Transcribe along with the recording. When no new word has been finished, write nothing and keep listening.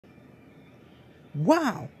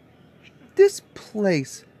Wow, this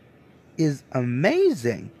place is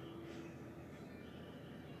amazing.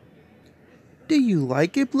 Do you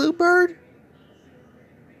like it, Bluebird?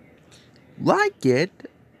 Like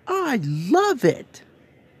it? I love it.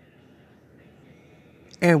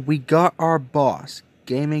 And we got our boss,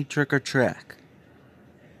 Gaming Trick or Track.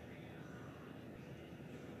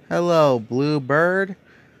 Hello, Bluebird.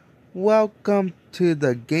 Welcome to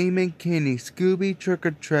the Gaming Kenny Scooby Trick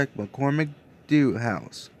or Track McCormick Dude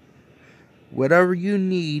House. Whatever you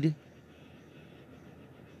need,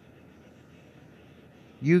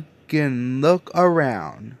 you can look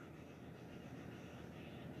around.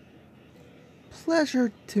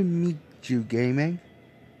 Pleasure to meet you, Gaming.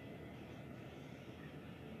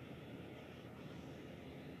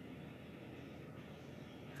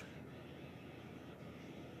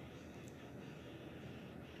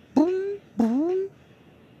 Boom, boom,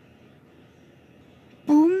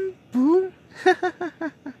 boom, boom,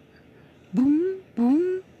 boom,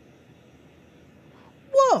 boom.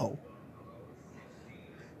 Whoa!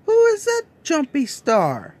 Who is that jumpy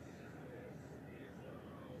star?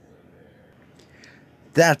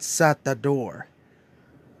 That's at the door.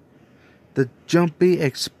 The Jumpy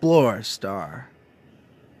Explorer star.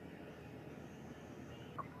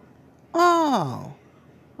 Oh,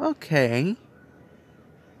 okay.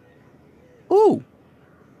 Ooh.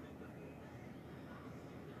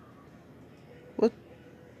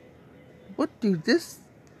 What do this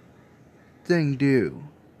thing do?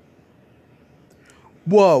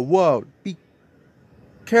 Whoa.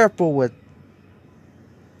 Careful with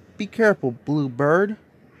be careful, Bluebird.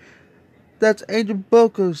 That's Agent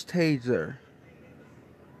Boko's taser.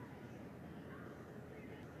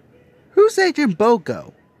 Who's Agent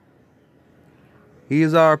Boko?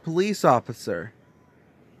 He's our police officer.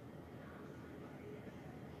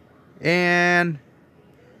 And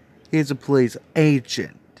he's a police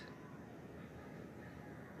agent.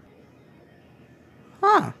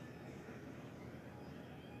 Huh.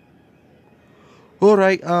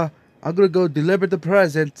 Alright, I'm gonna go deliver the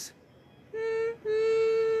presents.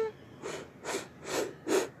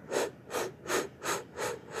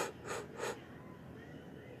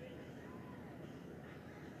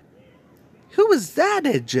 Who is that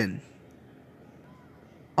engine?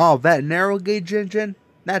 Oh, that narrow gauge engine?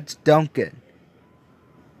 That's Duncan.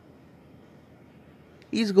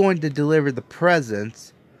 He's going to deliver the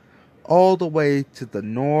presents all the way to the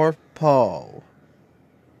North Pole.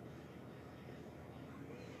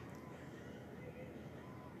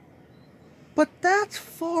 But that's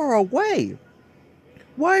far away.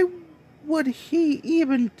 Why would he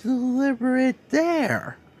even deliver it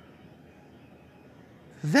there?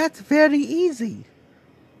 That's very easy.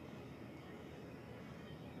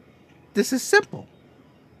 This is simple.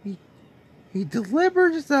 He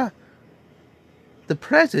delivers the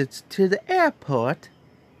presents to the airport,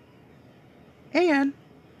 and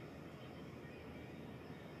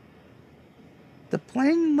the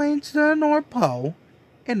plane lands to the North Pole,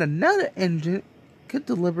 and another engine could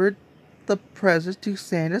deliver the presents to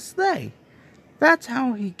Santa's sleigh. That's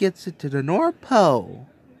how he gets it to the North Pole.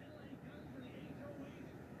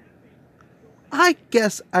 I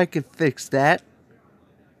guess I could fix that.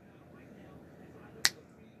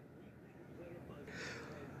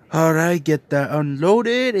 Alright, get that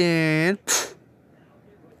unloaded and...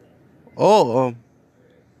 Oh,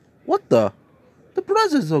 what the? The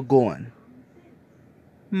presents are gone.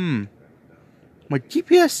 My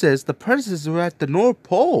GPS says the presents are at the North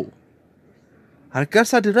Pole. I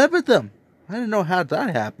guess I delivered them. I didn't know how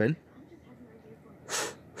that happened.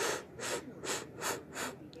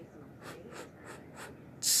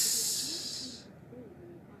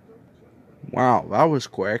 Wow, that was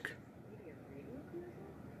quick.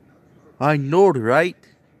 I know, right?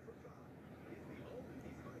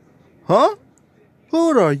 Huh?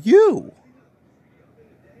 Who are you?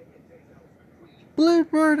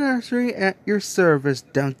 Bluebird Nursery at your service,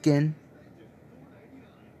 Duncan.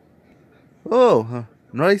 Oh,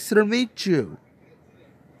 nice to meet you.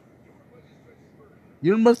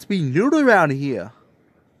 You must be new around here.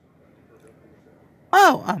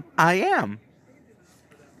 Oh, I am.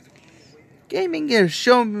 Gaming is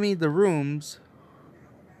showing me the rooms,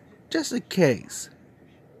 just in case.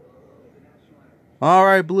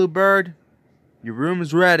 Alright, Bluebird. Your room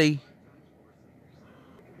is ready.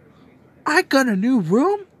 I got a new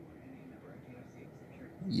room?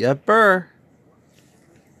 Yepper.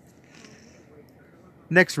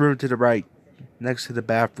 Next room to the right. Next to the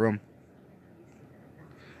bathroom.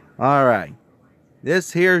 Alright.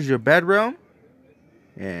 This here's your bedroom.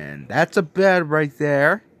 And that's a bed right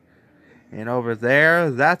there. And over there,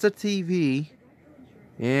 that's a TV.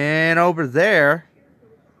 And And over there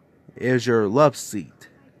is your love seat.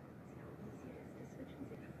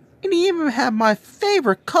 And you even have my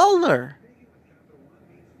favorite color.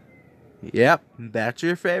 Yep, that's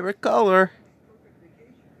your favorite color.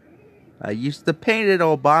 I used to paint it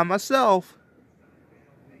all by myself.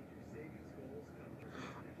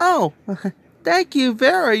 Oh, thank you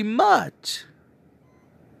very much.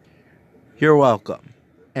 You're welcome.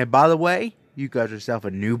 And by the way, you got yourself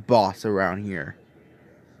a new boss around here.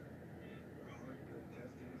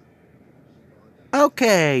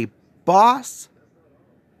 Okay, boss.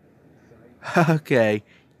 Okay,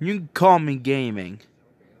 you can call me gaming.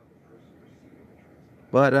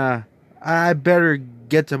 But I better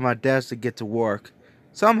get to my desk to get to work.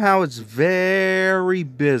 Somehow it's very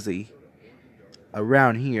busy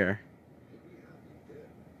around here.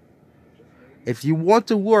 If you want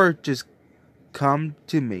to work, just come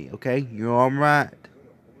to me, okay? You're alright.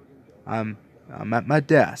 I'm at my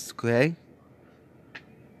desk, okay?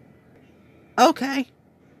 Okay.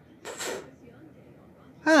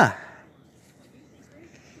 Huh.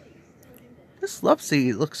 This love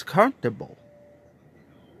seat looks comfortable.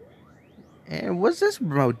 And what's this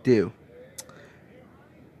remote do?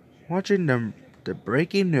 Watching the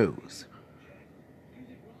breaking news.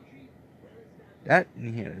 That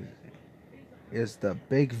here is the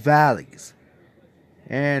big valleys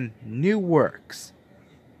and new works.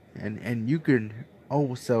 And you can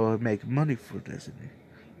also make money for this.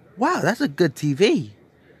 Wow, that's a good TV.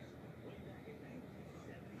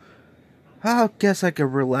 I guess I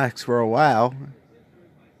could relax for a while.